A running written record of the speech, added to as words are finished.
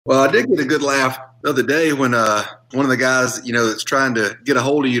Well, I did get a good laugh the other day when one of the guys, that's trying to get a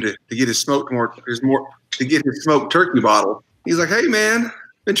hold of you to get his to get his smoked turkey bottle. He's like, "Hey man,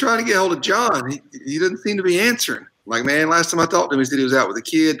 been trying to get a hold of John. He doesn't seem to be answering." I'm like, man, last time I talked to him, he said he was out with a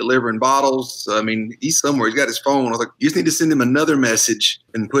kid delivering bottles. So, I mean, he's somewhere. He's got his phone. I was like, you just need to send him another message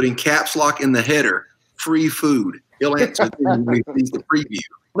and put in caps lock in the header, free food. He'll answer when he sees the preview.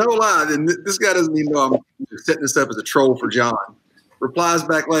 No lie. And this guy doesn't even know I'm setting this up as a troll for John. Replies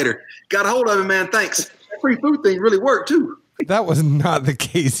back later. Got a hold of him, man. Thanks. That free food thing really worked, too. That was not the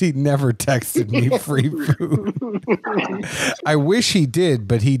case. He never texted me free food. I wish he did,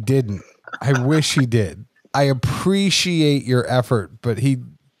 but he didn't. I wish he did. I appreciate your effort, but he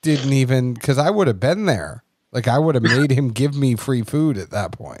didn't even, because I would have been there. Like, I would have made him give me free food at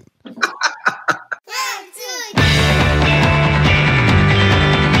that point.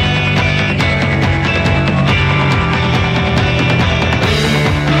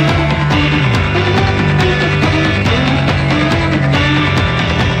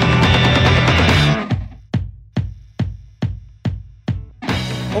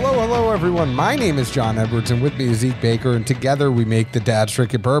 Hello, everyone. My name is John Edwards, and with me is Zeke Baker, and together we make the Dad's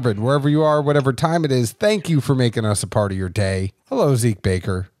Drinking Bourbon. Wherever you are, whatever time it is, thank you for making us a part of your day. Hello, Zeke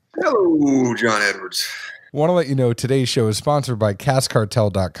Baker. Hello, John Edwards. Want to let you know today's show is sponsored by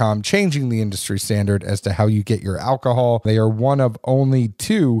CaskCartel.com, changing the industry standard as to how you get your alcohol. They are one of only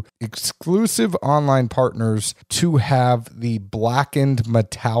 2 exclusive online partners to have the Blackened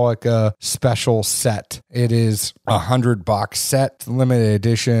Metallica special set. It is a $100 set, limited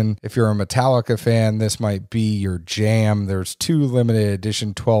edition. If you're a Metallica fan, this might be your jam. There's 2 limited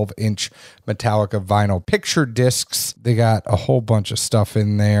edition 12-inch Metallica vinyl picture discs. They got a whole bunch of stuff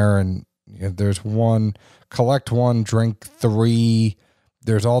in there, and there's one collect 1, drink 3.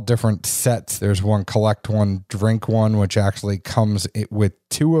 There's all different sets. There's one collect 1, drink 1, which actually comes with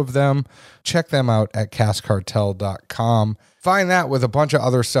 2 of them. Check them out at CaskCartel.com. Find that with a bunch of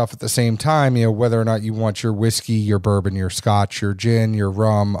other stuff at the same time, whether or not you want your whiskey, your bourbon, your scotch, your gin, your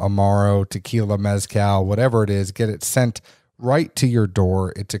rum, Amaro, tequila, mezcal, whatever it is, get it sent right to your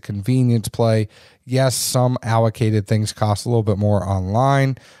door. It's a convenience play. Yes, some allocated things cost a little bit more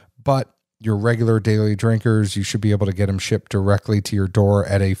online, but your regular daily drinkers, you should be able to get them shipped directly to your door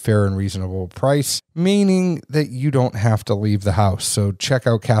at a fair and reasonable price, meaning that you don't have to leave the house. So check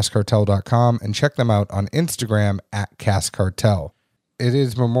out CaskCartel.com and check them out on Instagram at CaskCartel. It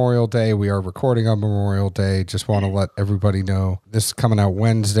is Memorial Day. We are recording on Memorial Day. Just want to let everybody know this is coming out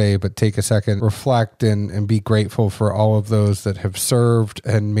Wednesday, but take a second, reflect, and be grateful for all of those that have served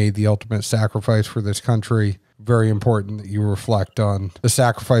and made the ultimate sacrifice for this country. Very important that you reflect on the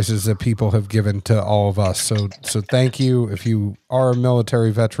sacrifices that people have given to all of us. So thank you. If you are a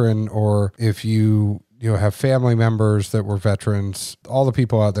military veteran, or if you have family members that were veterans, all the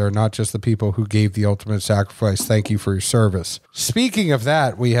people out there, not just the people who gave the ultimate sacrifice, thank you for your service. Speaking of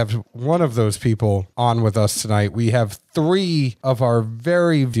that, we have one of those people on with us tonight. We have 3 of our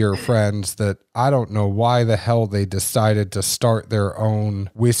very dear friends that I don't know why the hell they decided to start their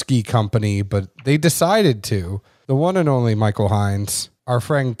own whiskey company, but they decided to. The one and only Michael Hines, our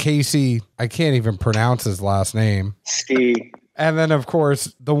friend Casey, I can't even pronounce his last name. Steve. And then, of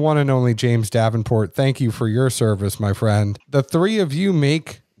course, the one and only James Davenport. Thank you for your service, my friend. The 3 of you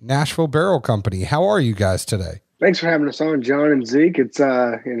make Nashville Barrel Company. How are you guys today? Thanks for having us on, John and Zeke. It's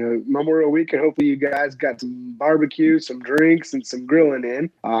Memorial Week, and hopefully you guys got some barbecue, some drinks, and some grilling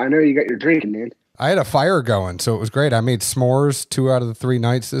in. I know you got your drinking in. I had a fire going, so it was great. I made s'mores 2 out of the 3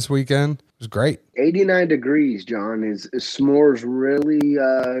 nights this weekend. It was great. 89 degrees, John. Is s'mores really,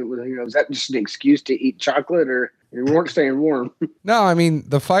 is that just an excuse to eat chocolate, or you weren't staying warm? No, I mean,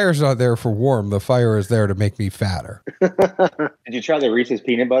 the fire's not there for warm. The fire is there to make me fatter. Did you try the Reese's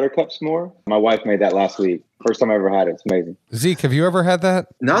Peanut Butter Cup s'more? My wife made that last week. First time I ever had it. It's amazing. Zeke, have you ever had that?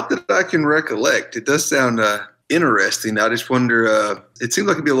 Not that I can recollect. It does sound interesting. I just wonder, it seems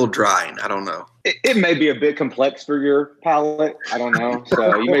like it'd be a little drying. I don't know. It may be a bit complex for your palate. I don't know.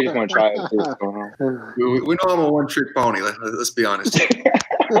 So you may just want to try it and see what's going on. We know I'm a one-trick pony. Let's be honest.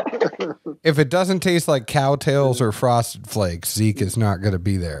 If it doesn't taste like cow tails or Frosted Flakes, Zeke is not going to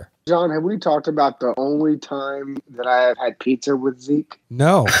be there. John, have we talked about the only time that I have had pizza with Zeke?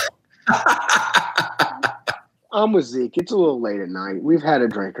 No. I'm with Zeke. It's a little late at night. We've had a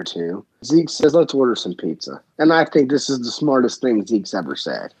drink or 2. Zeke says, let's order some pizza. And I think this is the smartest thing Zeke's ever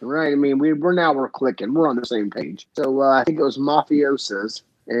said. Right? I mean, we're clicking. We're on the same page. So I think it was Mafiosa's.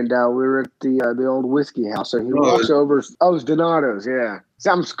 and we were at the old whiskey house. So he walks over. Oh, it's Donato's. Yeah. See,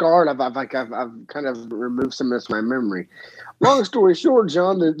 I'm scarred. I've kind of removed some of this from my memory. Long story short,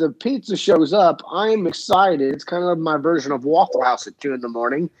 John, the pizza shows up. I'm excited. It's kind of my version of Waffle House at 2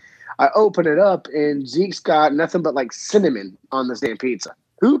 a.m. I open it up, and Zeke's got nothing but like cinnamon on this damn pizza.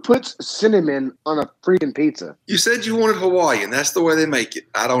 Who puts cinnamon on a freaking pizza? You said you wanted Hawaiian. That's the way they make it.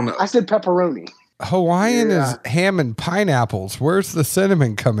 I don't know. I said pepperoni. Hawaiian is ham and pineapples. Where's the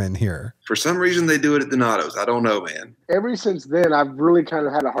cinnamon come in here? For some reason, they do it at Donato's. I don't know, man. Ever since then, I've really kind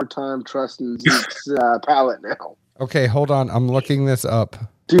of had a hard time trusting Zeke's palate now. Okay, hold on. I'm looking this up.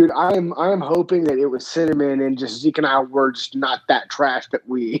 Dude, I am hoping that it was cinnamon and just Zeke and I were just not that trash that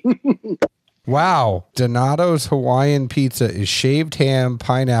we. Wow. Donato's Hawaiian pizza is shaved ham,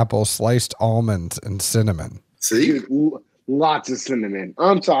 pineapple, sliced almonds, and cinnamon. See? Dude, lots of cinnamon.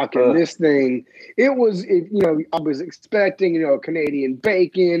 I'm talking this thing. I was expecting, Canadian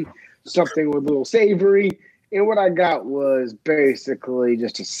bacon, something with a little savory. And what I got was basically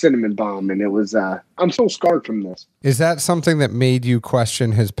just a cinnamon bomb. And it was, I'm so scarred from this. Is that something that made you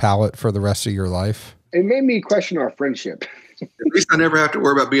question his palate for the rest of your life? It made me question our friendship. At least I never have to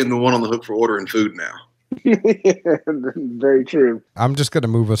worry about being the one on the hook for ordering food now. Very true. I'm just going to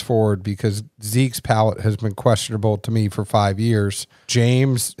move us forward because Zeke's palate has been questionable to me for 5 years.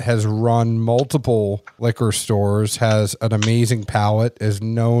 James has run multiple liquor stores, has an amazing palate, is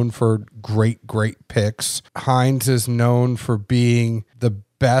known for great picks. Heinz is known for being the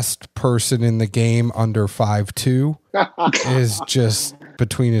best person in the game under 5'2", is just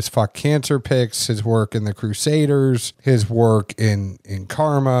between his fuck cancer picks, his work in the Crusaders, his work in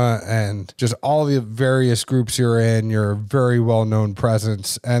Karma, and just all the various groups you're in, you're a very well-known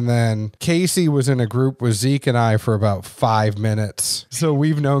presence. And then Casey was in a group with Zeke and I for about 5 minutes. So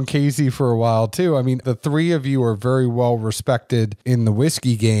we've known Casey for a while too. I mean, the three of you are very well respected in the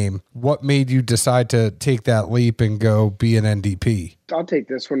whiskey game. What made you decide to take that leap and go be an NDP? I'll take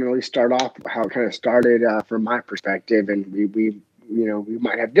this one and at least start off how it kind of started from my perspective. And we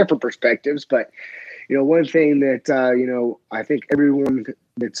might have different perspectives, but, one thing that, I think everyone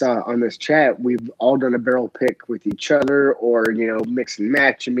that's on this chat, we've all done a barrel pick with each other or, mix and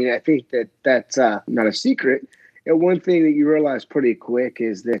match. I mean, I think that's not a secret. And one thing that you realize pretty quick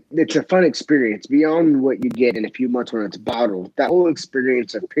is that it's a fun experience beyond what you get in a few months when it's bottled. That whole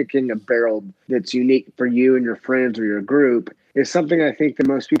experience of picking a barrel that's unique for you and your friends or your group is something I think that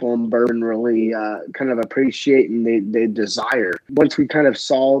most people in bourbon really kind of appreciate and they desire. Once we kind of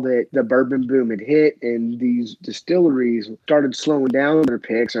saw that the bourbon boom had hit and these distilleries started slowing down their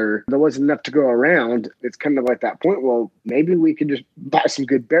picks or there wasn't enough to go around, it's kind of like that point, well, maybe we could just buy some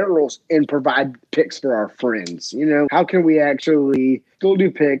good barrels and provide picks for our friends. How can we actually still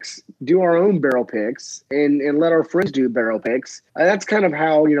do picks, do our own barrel picks, and let our friends do barrel picks? That's kind of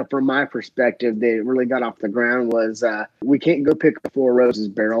how, from my perspective, they really got off the ground was we can't go pick a Four Roses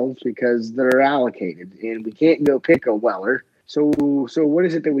barrel because they're allocated, and we can't go pick a Weller. So what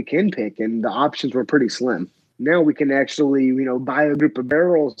is it that we can pick? And the options were pretty slim. Now we can actually, buy a group of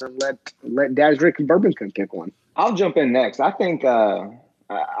barrels and let Daz, Rick, and Bourbon come pick one. I'll jump in next. I think I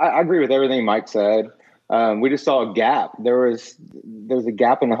agree with everything Mike said. We just saw a gap. There's a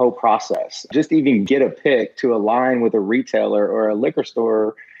gap in the whole process. Just even get a pick to align with a retailer or a liquor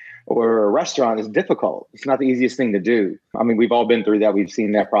store or a restaurant is difficult. It's not the easiest thing to do. I mean, we've all been through that. We've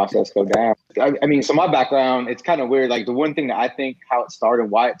seen that process go down. I mean, so my background, it's kind of weird. Like the one thing that I think how it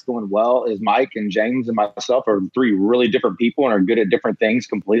started, why it's going well is Mike and James and myself are three really different people and are good at different things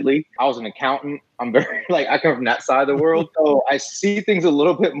completely. I was an accountant. I'm very I come from that side of the world. So I see things a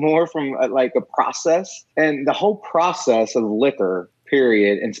little bit more from a process, and the whole process of liquor,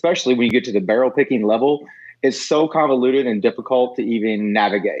 period. And especially when you get to the barrel picking level, is so convoluted and difficult to even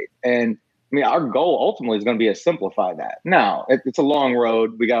navigate. And I mean, our goal ultimately is going to be to simplify that. Now, it's a long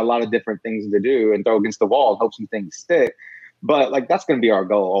road. We got a lot of different things to do and throw against the wall and hope some things stick. But that's going to be our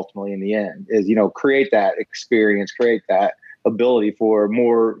goal ultimately in the end is, create that experience, create that ability for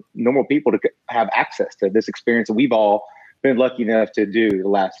more normal people to have access to this experience that we've all been lucky enough to do the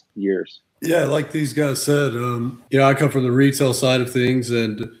last years. Yeah, like these guys said, I come from the retail side of things,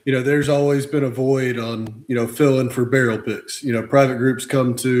 and there's always been a void on filling for barrel picks. Private groups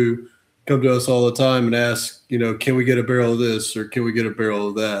come to us all the time and ask, can we get a barrel of this or can we get a barrel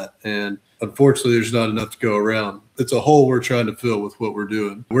of that? And unfortunately, there's not enough to go around. It's a hole we're trying to fill with what we're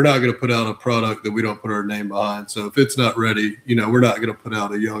doing. We're not going to put out a product that we don't put our name behind. So if it's not ready, we're not going to put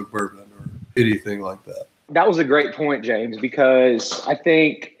out a young bourbon or anything like that. That was a great point, James, because I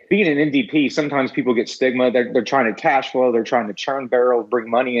think being an NDP, sometimes people get stigma. They're trying to cash flow. They're trying to churn barrels, bring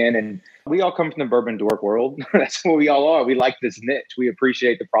money in. And We all come from the bourbon dork world. That's what we all are. We like this niche. We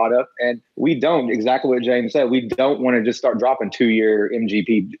appreciate the product. And we don't, exactly what James said, we don't want to just start dropping 2-year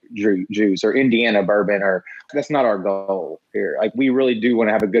MGP juice or Indiana bourbon, or that's not our goal here. Like, we really do want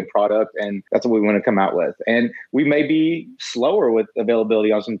to have a good product, and that's what we want to come out with. And we may be slower with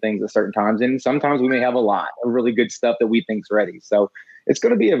availability on some things at certain times. And sometimes we may have a lot of really good stuff that we think's ready. So it's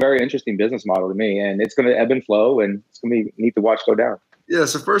going to be a very interesting business model to me, and it's going to ebb and flow, and it's going to be neat to watch go down. Yeah,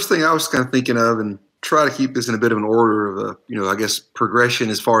 so first thing I was kind of thinking of, and try to keep this in a bit of an order of I guess progression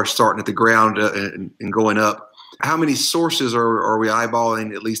as far as starting at the ground and going up. How many sources are we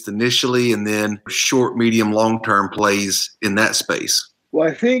eyeballing, at least initially, and then short, medium, long-term plays in that space? Well,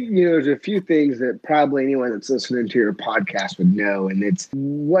 I think, there's a few things that probably anyone that's listening to your podcast would know, and it's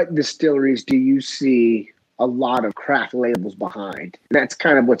what distilleries do you see a lot of craft labels behind? And that's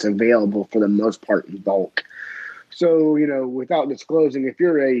kind of what's available for the most part in bulk. So, without disclosing, if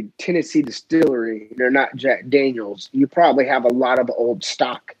you're a Tennessee distillery, they're not Jack Daniels, you probably have a lot of old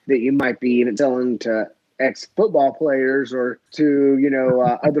stock that you might be even selling to ex-football players or to,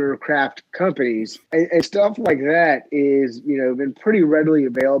 other craft companies. And stuff like that is, been pretty readily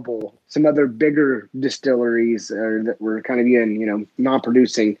available. Some other bigger distilleries that were kind of in,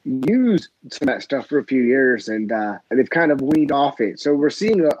 non-producing used some of that stuff for a few years, and they've kind of weaned off it. So we're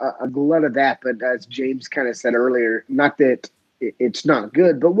seeing a glut of that, but as James kind of said earlier, not that it's not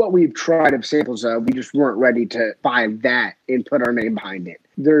good, but what we've tried of samples of, we just weren't ready to buy that and put our name behind it.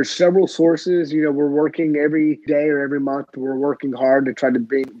 There's several sources. We're working every day or every month. We're working hard to try to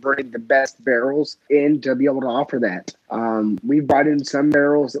bring the best barrels in to be able to offer that. We've brought in some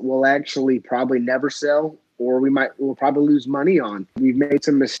barrels that we'll actually probably never sell, or we'll probably lose money on. We've made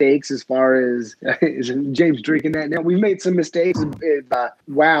some mistakes as far as is James drinking that now. We've made some mistakes.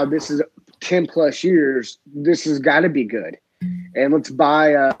 Wow, this is 10 plus years. This has got to be good. And let's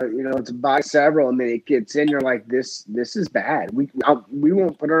buy several, and then it gets in. You're like, this is bad. We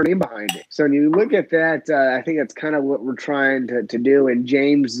won't put our name behind it. So when you look at that, I think that's kind of what we're trying to do. And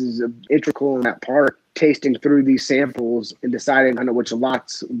James is integral in that part, tasting through these samples and deciding kind of which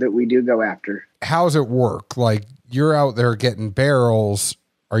lots that we do go after. How's it work? Like, you're out there getting barrels.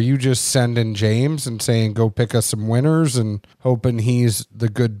 Are you just sending James and saying, go pick us some winners and hoping he's the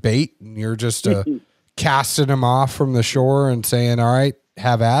good bait, and you're just casting him off from the shore and saying, all right,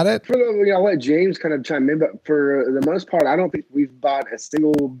 have at it? I'll let James kind of chime in, but for the most part, I don't think we've bought a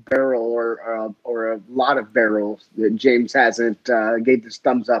single barrel or a lot of barrels that James hasn't gave this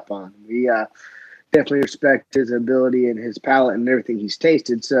thumbs up on. We definitely respect his ability and his palate and everything he's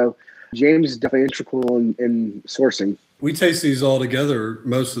tasted. So James is definitely integral in sourcing. We taste these all together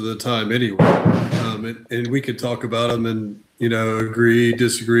most of the time anyway, and we could talk about them and, agree,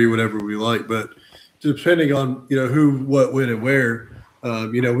 disagree, whatever we like, but depending on, who, what, when, and where,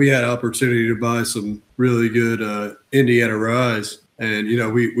 we had opportunity to buy some really good Indiana ryes, and,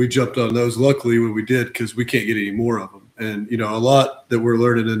 we jumped on those luckily when we did, because we can't get any more of them. And, a lot that we're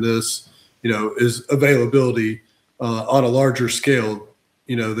learning in this, is availability on a larger scale,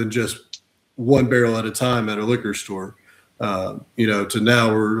 than just one barrel at a time at a liquor store, to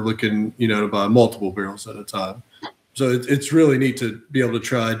now we're looking, to buy multiple barrels at a time. So it's really neat to be able to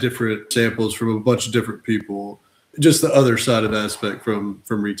try different samples from a bunch of different people, just the other side of the aspect from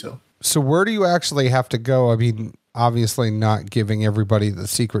retail. So where do you actually have to go? I mean, obviously not giving everybody the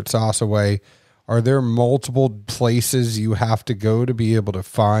secret sauce away. Are there multiple places you have to go to be able to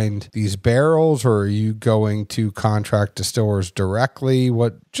find these barrels, or are you going to contract distillers directly?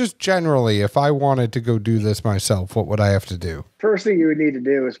 Just generally, if I wanted to go do this myself, what would I have to do? First thing you would need to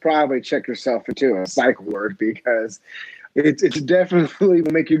do is probably check yourself into a psych ward, because it's definitely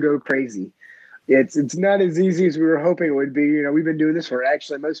will make you go crazy. It's not as easy as we were hoping it would be. We've been doing this for,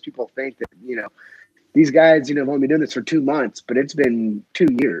 actually, most people think that, these guys, have only been doing this for 2 months, but it's been 2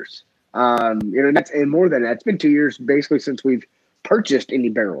 years. And more than that, it's been 2 years basically since we've purchased any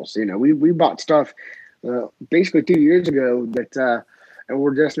barrels. We bought stuff basically 2 years ago that, and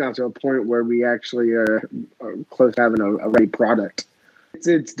we're just now to a point where we actually are close to having a ready product.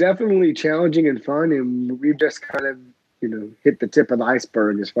 It's definitely challenging and fun, and we've just kind of, hit the tip of the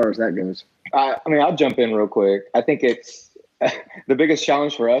iceberg as far as that goes. I'll jump in real quick. I think it's the biggest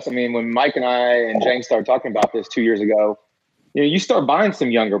challenge for us. When Mike and I and James started talking about this 2 years ago, you start buying some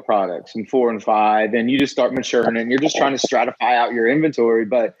younger products, some 4 and 5, and you just start maturing, and you're just trying to stratify out your inventory.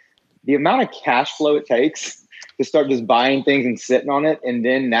 But the amount of cash flow it takes to start just buying things and sitting on it, and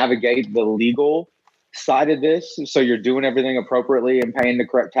then navigate the legal side of this, so you're doing everything appropriately and paying the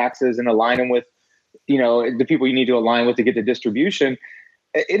correct taxes and aligning with, the people you need to align with to get the distribution.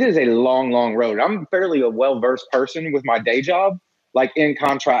 It is a long, long road. I'm fairly a well-versed person with my day job, like in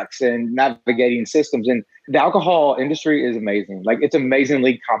contracts and navigating systems. And the alcohol industry is amazing. Like, it's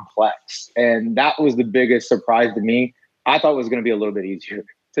amazingly complex. And that was the biggest surprise to me. I thought it was going to be a little bit easier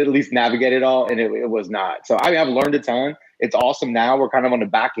to at least navigate it all. And it was not. So I've learned a ton. It's awesome. Now we're kind of on the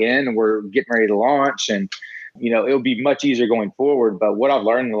back end and we're getting ready to launch, and, it'll be much easier going forward. But what I've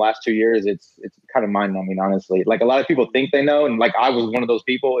learned in the last 2 years, it's kind of mind numbing, honestly. Like, a lot of people think they know. And like, I was one of those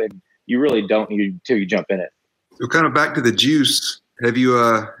people, and you really don't until you jump in it. So kind of back to the juice. Have you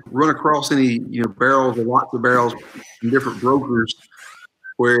run across any, barrels or lots of barrels from different brokers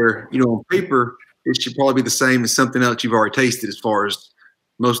where, on paper, it should probably be the same as something else you've already tasted, as far as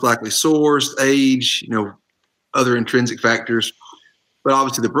most likely sourced, age, other intrinsic factors. But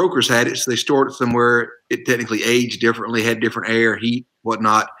obviously the brokers had it, so they stored it somewhere. It technically aged differently, had different air, heat,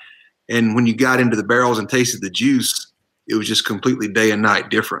 whatnot. And when you got into the barrels and tasted the juice, it was just completely day and night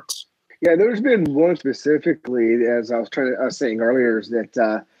difference. Yeah, there's been one specifically, as I was saying earlier, is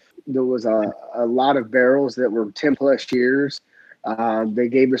that there was a lot of barrels that were 10 plus years. They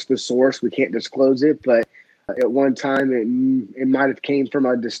gave us the source. We can't disclose it, but at one time it might have came from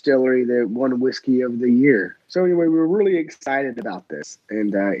a distillery that won whiskey of the year. So anyway, we were really excited about this,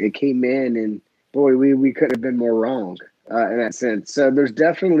 and it came in, and boy, we couldn't have been more wrong in that sense. So there's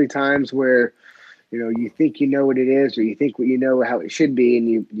definitely times where, you think you know what it is, or you think you know how it should be, and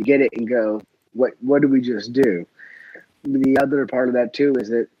you get it and go, what did we just do? The other part of that too is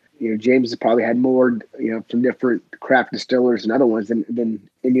that, James has probably had more, from different craft distillers and other ones than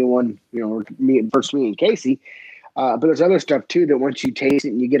anyone, or me and Casey. But there's other stuff too that once you taste it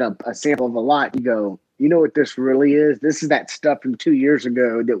and you get a sample of a lot, you go, you know what this really is? This is that stuff from 2 years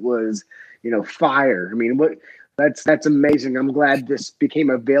ago that was, fire. I mean, that's amazing. I'm glad this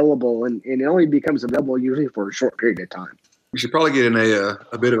became available, and it only becomes available usually for a short period of time. We should probably get in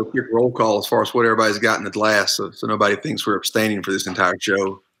a bit of a quick roll call as far as what everybody's got in the glass, so nobody thinks we're abstaining for this entire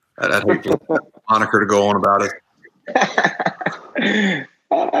show. I'd hate for the moniker to go on about it.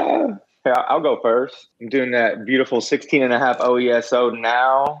 Yeah, I'll go first. I'm doing that beautiful 16.5 OESO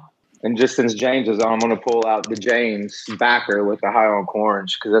now. And just since James is on, I'm going to pull out the James Backer with the High on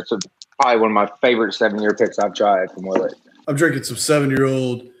Orange, because that's probably one of my favorite 7-year picks I've tried from Willett. I'm drinking some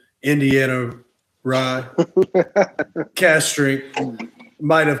 7-year-old Indiana rye. Cask strength.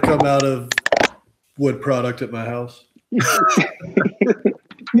 Might have come out of wood product at my house.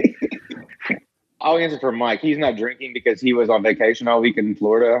 I'll answer for Mike. He's not drinking because he was on vacation all week in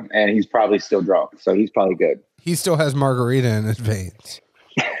Florida, and he's probably still drunk, so he's probably good. He still has margarita in his veins.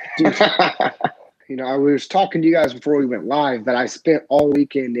 Dude, I was talking to you guys before we went live that I spent all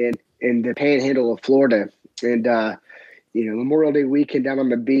weekend in the panhandle of Florida, and Memorial Day weekend down on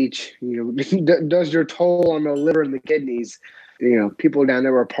the beach, does your toll on the liver and the kidneys. People down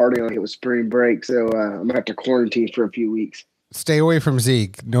there were partying like it was spring break, so I'm gonna have to quarantine for a few weeks. Stay away from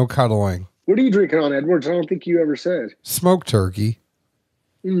Zeke. No cuddling. What are you drinking on, Edwards? I don't think you ever said. Smoked turkey.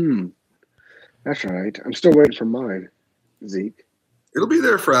 That's right. I'm still waiting for mine, Zeke. It'll be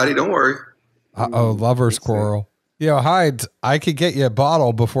there Friday. Don't worry. Uh-oh, lover squirrel. Hyde, I could get you a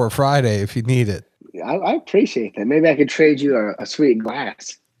bottle before Friday if you need it. I appreciate that. Maybe I could trade you a sweet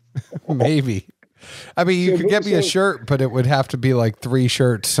glass. Maybe. I mean, you could get me a shirt, but it would have to be like 3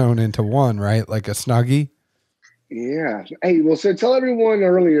 shirts sewn into one, right? Like a Snuggie. Yeah. Hey, well, so tell everyone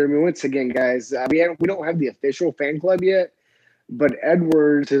earlier, once again, guys, we don't have the official fan club yet, but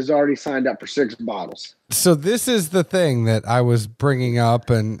Edwards has already signed up for 6 bottles. So this is the thing that I was bringing up,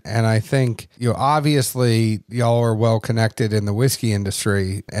 and I think, obviously y'all are well connected in the whiskey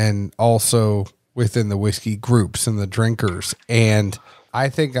industry and also within the whiskey groups and the drinkers. And I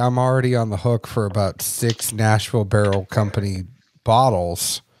think I'm already on the hook for about 6 Nashville Barrel Company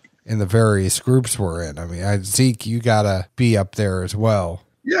bottles in the various groups we're in. I mean, Zeke, you gotta be up there as well.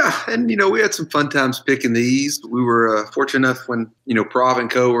 Yeah, and we had some fun times picking these. We were fortunate enough when Prov and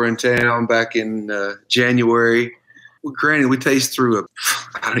Co were in town back in January. Well, granted, we tasted through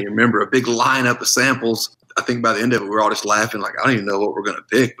I don't even remember, a big lineup of samples. I think by the end of it, we were all just laughing like, I don't even know what we're going to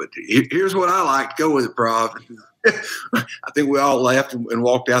pick, but here's what I like. Go with it, Prov. I think we all laughed and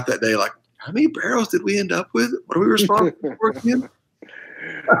walked out that day like, how many barrels did we end up with? What are we responsible for again?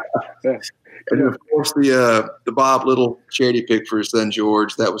 And then, of course, the Bob Little charity pick for his son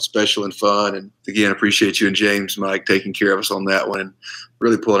George. That was special and fun. And again, appreciate you and James, Mike, taking care of us on that one and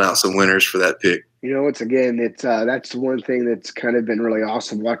really pulling out some winners for that pick. That's one thing that's kind of been really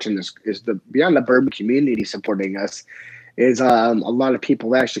awesome watching this is beyond the bourbon community supporting us. Is a lot of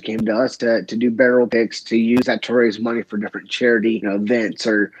people actually came to us to do barrel picks, to use that to raise money for different charity events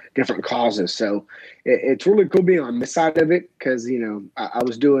or different causes. So it's really cool being on this side of it because, I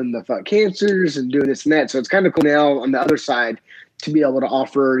was doing the fuck cancers and doing this and that. So it's kind of cool now on the other side to be able to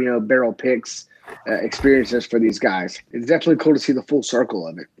offer, barrel picks experiences for these guys. It's definitely cool to see the full circle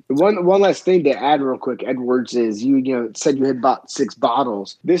of it. One last thing to add real quick, Edwards, is you said you had bought 6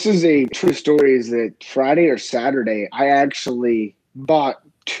 bottles. This is a true story, is that Friday or Saturday, I actually bought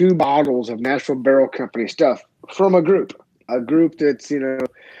 2 bottles of Nashville Barrel Company stuff from a group that's,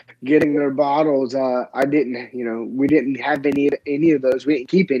 getting their bottles. We didn't have any of those. We didn't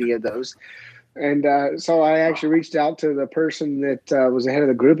keep any of those. And so I actually reached out to the person that was the head of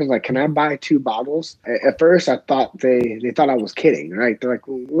the group and was like, can I buy 2 bottles? At first, I thought they thought I was kidding, right? They're like,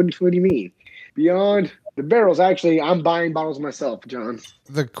 well, what do you mean? Beyond the barrels, actually, I'm buying bottles myself, John.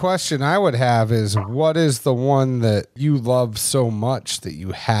 The question I would have is, what is the one that you love so much that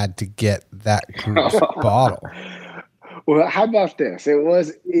you had to get that group's bottle? Well, how about this? It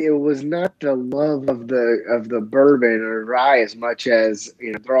was not the love of the bourbon or rye as much as,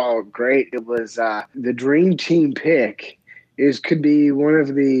 they're all great. It was the Dream Team pick could be one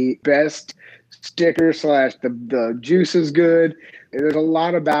of the best stickers / the juice is good. There's a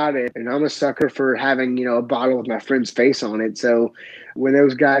lot about it, and I'm a sucker for having a bottle with my friend's face on it. So when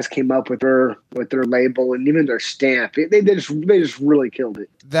those guys came up with their label and even their stamp, they just really killed it.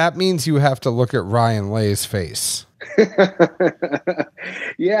 That means you have to look at Ryan Lay's face.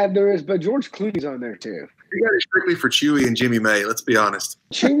 Yeah, there is, but George Clooney's on there too. We got it strictly for Chewy and Jimmy May. Let's be honest.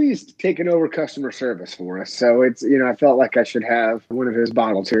 Chewy's taken over customer service for us, so it's I felt like I should have one of his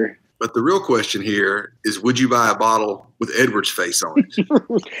bottles here. But the real question here is, would you buy a bottle with Edward's face on it?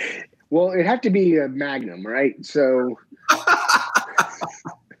 Well, it'd have to be a Magnum, right? So,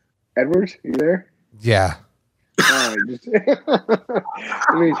 Edwards, you there? Yeah. I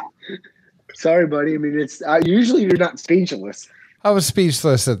mean, sorry, buddy. I mean, it's usually you're not speechless. I was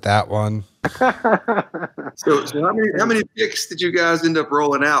speechless at that one. So how many picks did you guys end up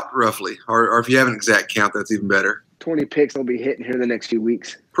rolling out roughly? Or if you have an exact count, that's even better. 20 picks will be hitting here in the next few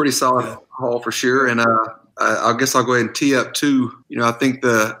weeks. Pretty solid haul for sure. And I guess I'll go ahead and tee up too. I think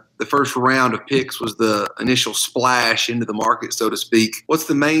the first round of picks was the initial splash into the market, so to speak. What's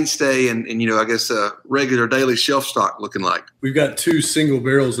the mainstay and I guess regular daily shelf stock looking like? We've got 2 single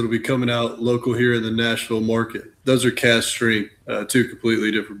barrels that will be coming out local here in the Nashville market. Those are cast strength, 2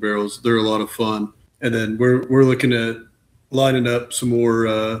 completely different barrels. They're a lot of fun. And then we're looking at lining up some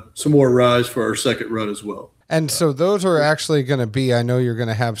more ryes for our second run as well. And so those are actually going to be, I know you're going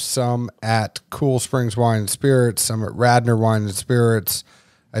to have some at Cool Springs Wine and Spirits, some at Radnor Wine and Spirits.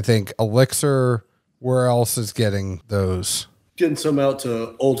 I think Elixir, where else is getting those? Getting some out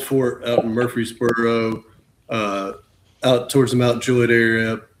to Old Fort out in Murfreesboro, out towards the Mount Juliet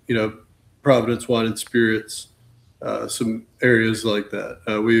area, Providence Wine and Spirits, some areas like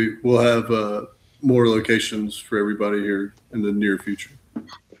that. We will have more locations for everybody here in the near future.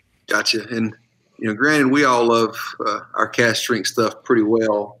 Gotcha. And, granted, we all love our cast strength stuff pretty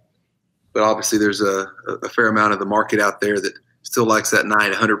well, but obviously there's a fair amount of the market out there that still likes that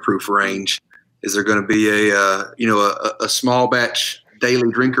 900 proof range. Is there going to be a small batch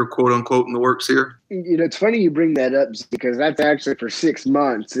daily drinker, quote unquote, in the works here? It's funny you bring that up because that's actually for 6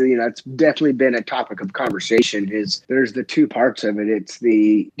 months. It's definitely been a topic of conversation. There's the 2 parts of it. It's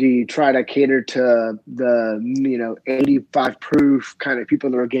do you try to cater to the 85 proof kind of people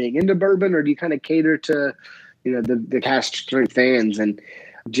that are getting into bourbon, or do you kind of cater to the cast strength fans? And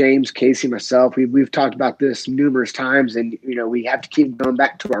James, Casey, myself, we've talked about this numerous times, and we have to keep going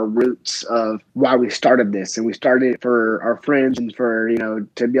back to our roots of why we started this, and we started it for our friends and for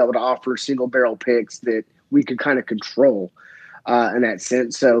to be able to offer single barrel picks that we could kind of control in that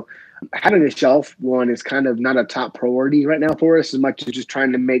sense. So having a shelf one is kind of not a top priority right now for us, as much as just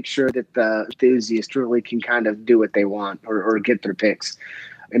trying to make sure that the enthusiasts really can kind of do what they want or get their picks,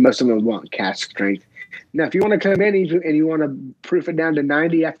 and most of them want cask strength. Now, if you want to come in and you want to proof it down to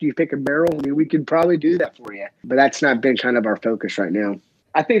 90 after you pick a barrel, we could probably do that for you. But that's not been kind of our focus right now.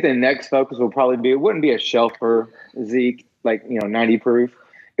 I think the next focus will probably be, it wouldn't be a shelfer, Zeke, 90 proof.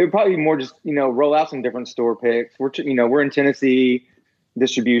 It would probably be more just, roll out some different store picks. We're in Tennessee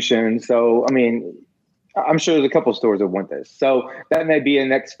distribution. So, I'm sure there's a couple of stores that want this. So that may be a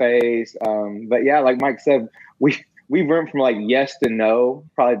next phase. But yeah, like Mike said, we went from yes to no,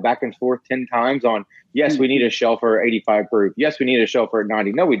 probably back and forth 10 times on, yes, we need a shelfer 85 proof. Yes, we need a shelfer at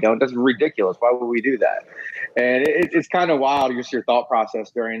 90. No, we don't. That's ridiculous. Why would we do that? And it's kind of wild, just your thought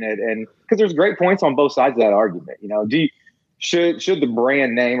process during it. And because there's great points on both sides of that argument. Should the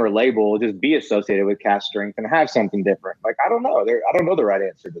brand name or label just be associated with cask strength and have something different? I don't know. I don't know the right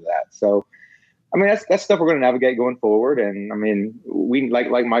answer to that. So, that's stuff we're going to navigate going forward. And we,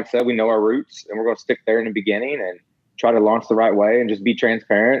 like Mike said, we know our roots, and we're going to stick there in the beginning and try to launch the right way and just be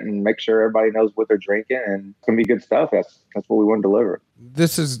transparent and make sure everybody knows what they're drinking, and it's going to be good stuff. That's what we want to deliver.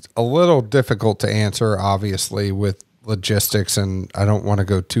 This is a little difficult to answer, obviously, with logistics, and I don't want to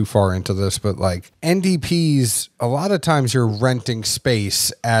go too far into this, but like NDPs, a lot of times you're renting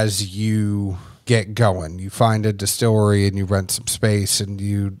space as you get going. You find a distillery and you rent some space and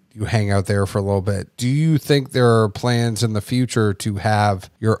you hang out there for a little bit. Do you think there are plans in the future to have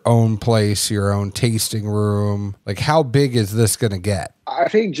your own place, your own tasting room? Like, how big is this going to get? I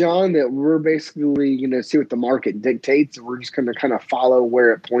think, John, that we're basically going to see what the market dictates, and we're just going to kind of follow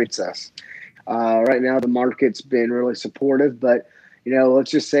where it points us. Right now, the market's been really supportive, but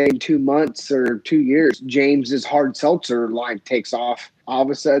let's just say in 2 months or 2 years, James's hard seltzer line takes off. All of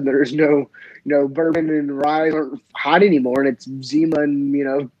a sudden, there's no bourbon and rye aren't hot anymore, and it's Zima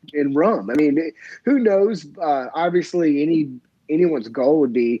and rum. I mean, who knows? Obviously, anyone's goal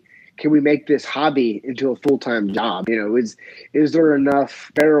would be, can we make this hobby into a full-time job? Is there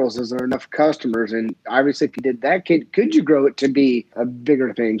enough barrels? Is there enough customers? And obviously, if you did that, could you grow it to be a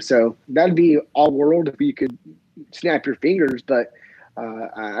bigger thing? So that'd be all world if you could snap your fingers. But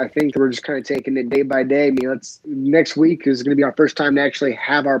I think we're just kind of taking it day by day. I mean, next week is going to be our first time to actually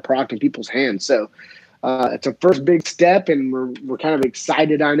have our product in people's hands. So it's a first big step, and we're kind of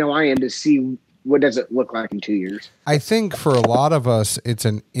excited. I know I am, to see what does it look like in 2 years. I think for a lot of us, it's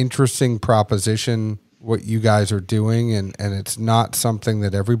an interesting proposition what you guys are doing, and it's not something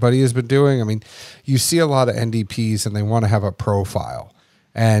that everybody has been doing. I mean, you see a lot of NDPs and they want to have a profile,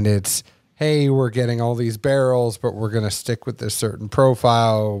 and it's, hey, we're getting all these barrels, but we're going to stick with this certain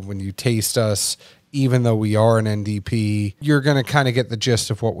profile. When you taste us, even though we are an NDP, you're going to kind of get the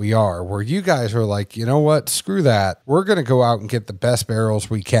gist of what we are. Where you guys are like, you know what, screw that. We're going to go out and get the best barrels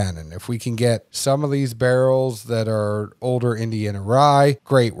we can. And if we can get some of these barrels that are older Indiana rye,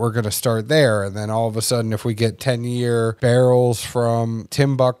 great, we're going to start there. And then all of a sudden, if we get 10-year barrels from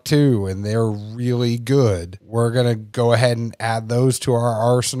Timbuktu and they're really good, we're going to go ahead and add those to our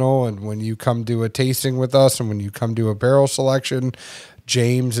arsenal. And when you come do a tasting with us and when you come do a barrel selection,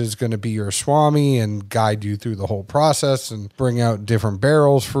 James is going to be your Swami and guide you through the whole process and bring out different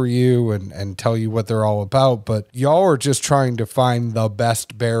barrels for you and tell you what they're all about. But y'all are just trying to find the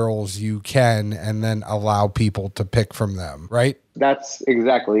best barrels you can and then allow people to pick from them, right? That's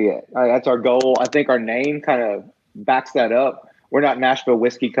exactly it. That's our goal. I think our name kind of backs that up. We're not Nashville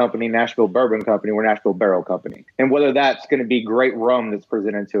Whiskey Company, Nashville Bourbon Company. We're Nashville Barrel Company. And whether that's going to be great rum that's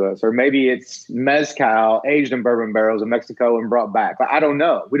presented to us, or maybe it's mezcal aged in bourbon barrels in Mexico and brought back. I don't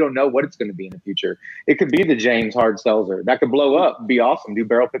know. We don't know what it's going to be in the future. It could be the James hard seltzer. That could blow up, be awesome. Do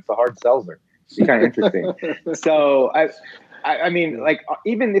barrel picks a hard seltzer. Be kind of interesting. So I mean, like,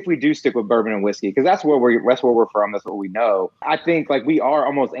 even if we do stick with bourbon and whiskey, because that's where we're from, that's what we know. I think like we are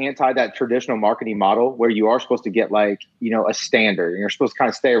almost anti that traditional marketing model where you are supposed to get like, a standard, and you're supposed to kind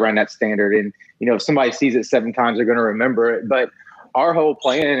of stay around that standard. And, if somebody sees it 7 times, they're going to remember it. But our whole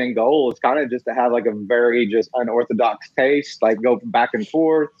plan and goal is kind of just to have like a very just unorthodox taste, like go back and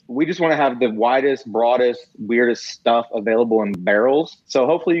forth. We just want to have the widest, broadest, weirdest stuff available in barrels. So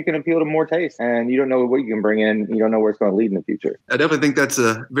hopefully you can appeal to more taste, and you don't know what you can bring in. You don't know where it's going to lead in the future. I definitely think that's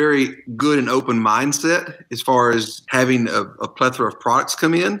a very good and open mindset as far as having a plethora of products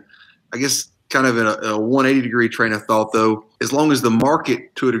come in. I guess kind of in a 180-degree train of thought, though, as long as the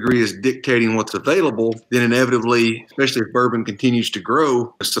market to a degree is dictating what's available, then inevitably, especially if bourbon continues to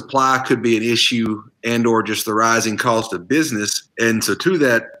grow, supply could be an issue and or just the rising cost of business. And so to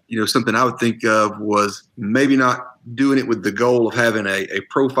that, something I would think of was maybe not doing it with the goal of having a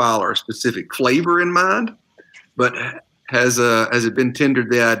profile or a specific flavor in mind, but has it been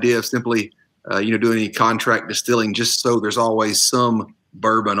tendered the idea of simply, doing any contract distilling just so there's always some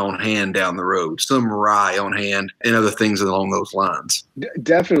bourbon on hand down the road, some rye on hand, and other things along those lines.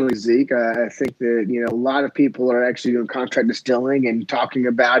 Definitely, Zeke. I think that, a lot of people are actually doing contract distilling and talking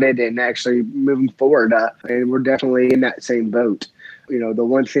about it and actually moving forward. And we're definitely in that same boat. The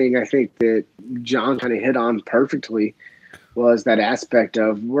one thing I think that John kind of hit on perfectly was that aspect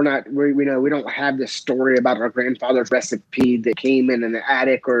of we don't have this story about our grandfather's recipe that came in an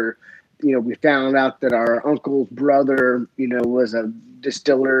attic, or we found out that our uncle's brother was a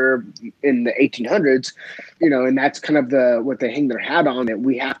distiller in the 1800s, and that's kind of what they hang their hat on, that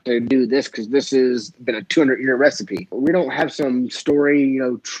we have to do this because this has been a 200-year recipe. We don't have some story,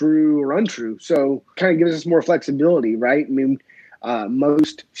 true or untrue. So kind of gives us more flexibility, right? I mean,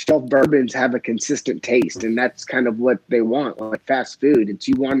 most shelf bourbons have a consistent taste, and that's kind of what they want, like fast food. It's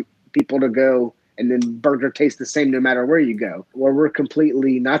you want people to go and then burger tastes the same no matter where you go. Well, we're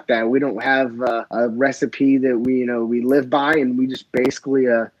completely not that. We don't have a recipe that we live by, and we just basically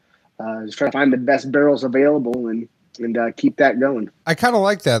just try to find the best barrels available and keep that going. I kind of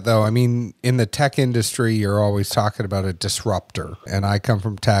like that, though. I mean, in the tech industry, you're always talking about a disruptor. And I come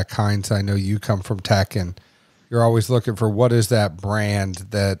from tech. Heinz, I know you come from tech. And you're always looking for what is that brand,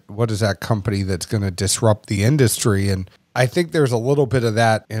 what is that company that's going to disrupt the industry. And I think there's a little bit of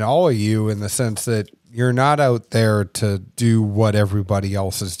that in all of you, in the sense that you're not out there to do what everybody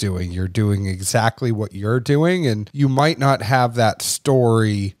else is doing. You're doing exactly what you're doing. And you might not have that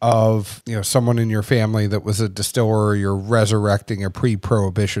story of, someone in your family that was a distiller, or you're resurrecting a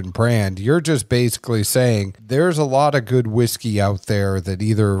pre-prohibition brand. You're just basically saying there's a lot of good whiskey out there that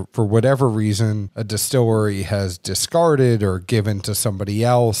either for whatever reason a distillery has discarded or given to somebody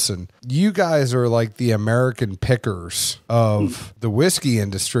else. And you guys are like the American Pickers of the whiskey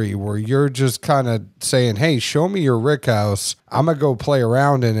industry, where you're just kind of saying, hey, show me your rick house. I'm going to go play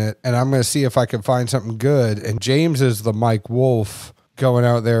around in it, and I'm going to see if I can find something good. And James is the Mike Wolf going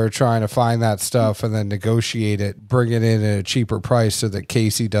out there trying to find that stuff and then negotiate it, bring it in at a cheaper price so that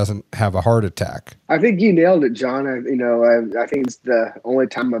Casey doesn't have a heart attack. I think you nailed it, John. I think it's the only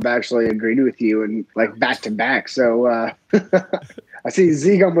time I've actually agreed with you, and like back to back. So I see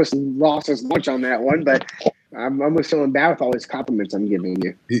Zeke almost lost his lunch on that one, but I'm almost feeling bad with all these compliments I'm giving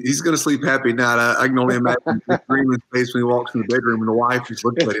you. He's going to sleep happy at night. I can only imagine the screaming face when he walks in the bedroom, and the wife just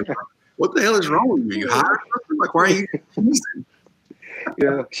looks at him like, what the hell is wrong with you? You hired something? Like, why are you teasing?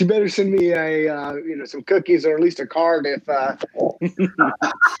 She better send me some cookies, or at least a card if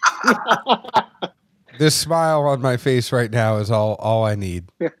This smile on my face right now is all I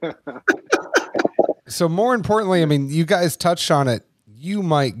need. So more importantly, I mean, you guys touched on it. You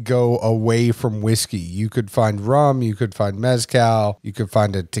might go away from whiskey. You could find rum, you could find mezcal, you could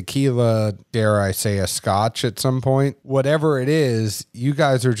find a tequila, dare I say a scotch at some point. Whatever it is, you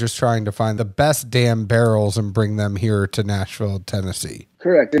guys are just trying to find the best damn barrels and bring them here to Nashville, Tennessee.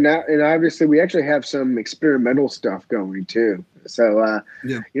 Correct. And obviously we actually have some experimental stuff going too. So,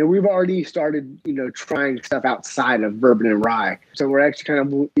 we've already started, trying stuff outside of bourbon and rye. So we're actually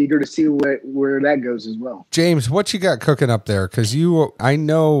kind of eager to see where that goes as well. James, what you got cooking up there? Because I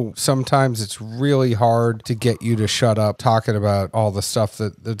know sometimes it's really hard to get you to shut up talking about all the stuff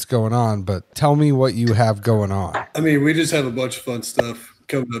that's going on, but tell me what you have going on. I mean, we just have a bunch of fun stuff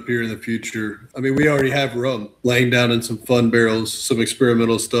coming up here in the future. I mean, we already have rum laying down in some fun barrels, some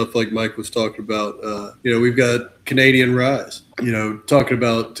experimental stuff like Mike was talking about. We've got Canadian ryes, talking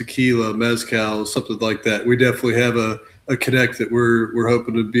about tequila, mezcal, something like that. We definitely have a connect that we're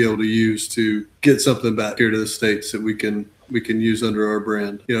hoping to be able to use to get something back here to the States that we can use under our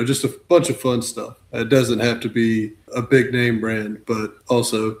brand. Just a bunch of fun stuff. It doesn't have to be a big name brand, but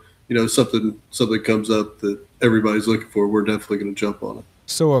also, something comes up that everybody's looking for, we're definitely going to jump on it.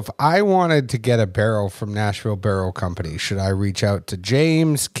 So if I wanted to get a barrel from Nashville Barrel Company, should I reach out to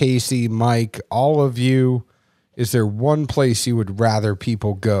James, Casey, Mike, all of you? Is there one place you would rather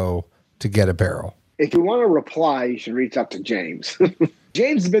people go to get a barrel? If you want to reply, you should reach out to James.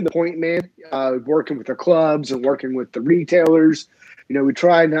 James has been the point man, working with the clubs and working with the retailers. We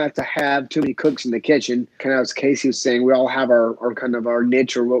try not to have too many cooks in the kitchen. Kind of as Casey was saying, we all have our kind of our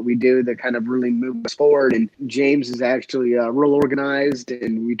niche or what we do that kind of really moves us forward. And James is actually real organized,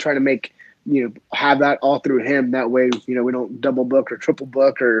 and we try to make, have that all through him. That way, we don't double book or triple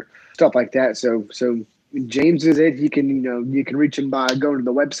book or stuff like that. So James is it. You can reach him by going to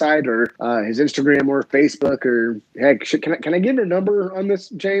the website or his Instagram or Facebook, or heck, can I give your number on this,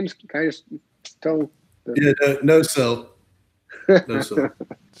 James? Can I just tell? No cell. No, sir.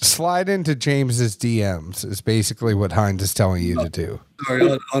 Slide into James's DMs is basically what Heinz is telling you to do. Sorry,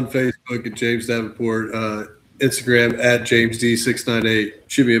 on Facebook at James Davenport, Instagram at JamesD698.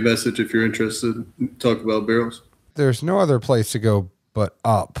 Shoot me a message if you're interested in talking about barrels. There's no other place to go but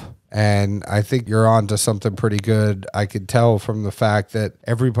up. And I think you're on to something pretty good. I could tell from the fact that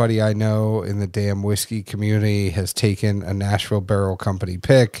everybody I know in the damn whiskey community has taken a Nashville Barrel Company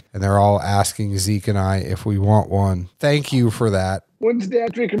pick, and they're all asking Zeke and I if we want one. Thank you for that. When's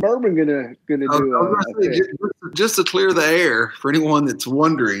Dad Drinking Bourbon gonna do? Just to clear the air for anyone that's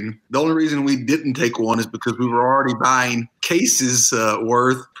wondering, the only reason we didn't take one is because we were already buying cases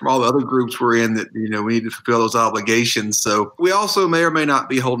worth from all the other groups we're in that we need to fulfill those obligations. So we also may or may not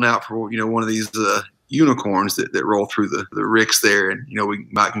be holding out for one of these unicorns that roll through the ricks there, and we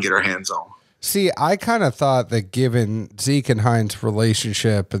might can get our hands on. See, I kind of thought that given Zeke and Heinz's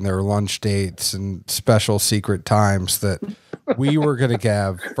relationship and their lunch dates and special secret times that we were going to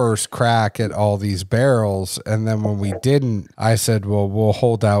have first crack at all these barrels. And then when we didn't, I said, well, we'll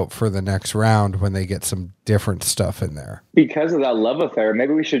hold out for the next round when they get some different stuff in there. Because of that love affair,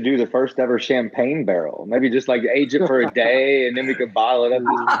 maybe we should do the first ever champagne barrel. Maybe just like age it for a day and then we could bottle it up.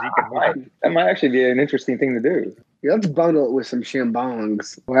 That might actually be an interesting thing to do. Yeah, let's bundle it with some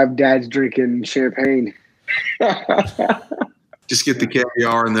shambongs. We'll have dads drinking champagne. Just get the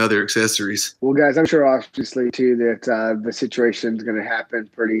caviar and the other accessories. Well, guys, I'm sure obviously too that the situation is going to happen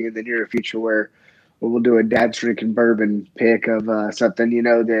pretty in the near future where we'll do a dad's drinking bourbon pick of something,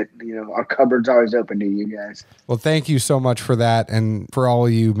 that, our cupboard's always open to you guys. Well, thank you so much for that. And for all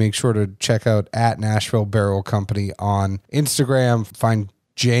of you, make sure to check out at Nashville Barrel Company on Instagram. Find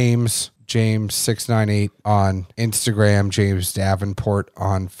James698 on Instagram, James Davenport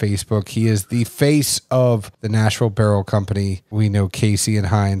on Facebook. He is the face of the Nashville Barrel Company. We know Casey and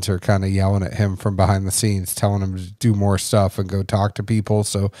Hines are kind of yelling at him from behind the scenes, telling him to do more stuff and go talk to people.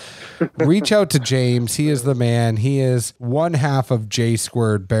 So reach out to James. He is the man. He is one half of J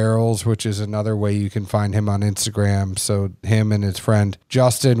Squared Barrels, which is another way you can find him on Instagram. So him and his friend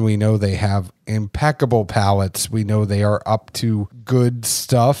Justin, we know they have impeccable palates. We know they are up to good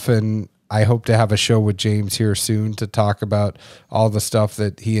stuff, and I hope to have a show with James here soon to talk about all the stuff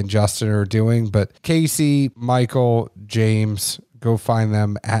that he and Justin are doing. But Casey, Michael, James, go find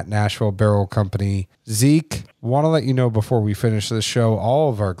them at Nashville Barrel Company. Zeke, want to let you know before we finish this show, all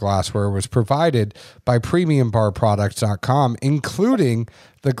of our glassware was provided by PremiumBarProducts.com, including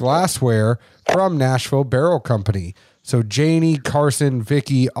the glassware from Nashville Barrel Company. So Janie, Carson,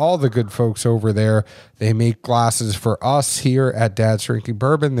 Vicky, all the good folks over there, they make glasses for us here at Dad's Drinking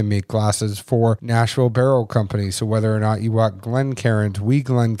Bourbon. They make glasses for Nashville Barrel Company. So whether or not you want Glencairns,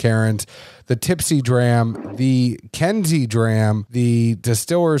 Glencairns, the Tipsy Dram, the Kenzie Dram, the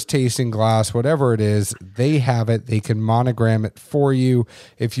Distiller's Tasting Glass, whatever it is, they have it. They can monogram it for you.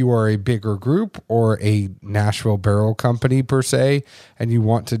 If you are a bigger group or a Nashville Barrel Company per se, and you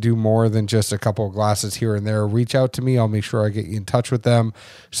want to do more than just a couple of glasses here and there, reach out to me. I'll make sure I get you in touch with them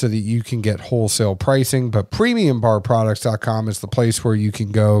so that you can get wholesale pricing. But PremiumBarProducts.com is the place where you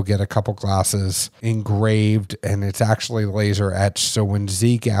can go get a couple glasses engraved, and it's actually laser etched. So when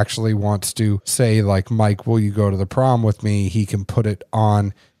Zeke actually wants to say, like, Mike, will you go to the prom with me? He can put it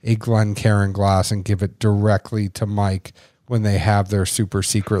on a Glencairn glass and give it directly to Mike when they have their super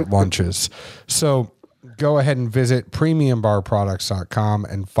secret lunches. So go ahead and visit PremiumBarProducts.com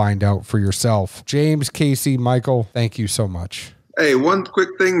and find out for yourself. James, Casey, Michael, thank you so much. Hey, one quick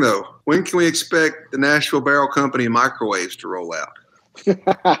thing though. When can we expect the Nashville Barrel Company microwaves to roll out?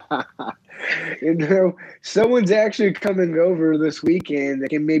 Someone's actually coming over this weekend that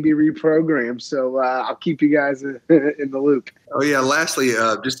can maybe reprogram. So I'll keep you guys in the loop. Oh, yeah. Lastly,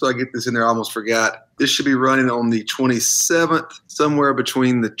 just so I get this in there, I almost forgot. This should be running on the 27th, somewhere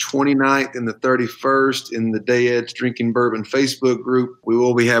between the 29th and the 31st in the Day Ed's Drinking Bourbon Facebook group. We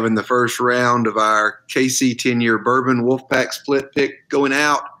will be having the first round of our KC 10-year Bourbon Wolfpack split pick going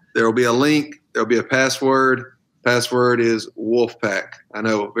out. There will be a link. There will be a password. Password is Wolfpack. I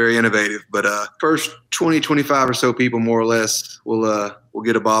know, very innovative, but first 20, 25 or so people, more or less, we'll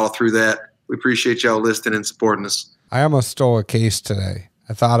get a bottle through that. We appreciate y'all listening and supporting us. I almost stole a case today.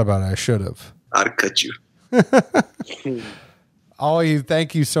 I thought about it. I should have. I'd have cut you. All of you,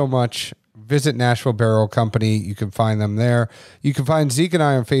 thank you so much. Visit Nashville Barrel Company. You can find them there. You can find Zeke and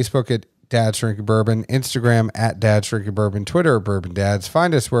I on Facebook at Dad's Drinking Bourbon, Instagram at Dad's Drinking Bourbon, Twitter Bourbon Dads.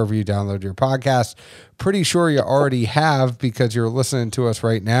 Find us wherever you download your podcast. Pretty sure you already have because you're listening to us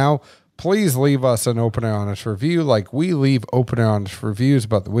right now. Please leave us an open and honest review like we leave open and honest reviews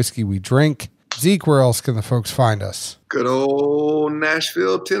about the whiskey we drink. Zeke, where else can the folks find us? Good old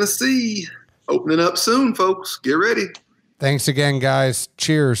Nashville, Tennessee. Opening up soon, folks. Get ready. Thanks again, guys.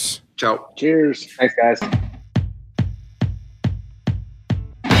 Cheers. Ciao. Cheers. Thanks, guys.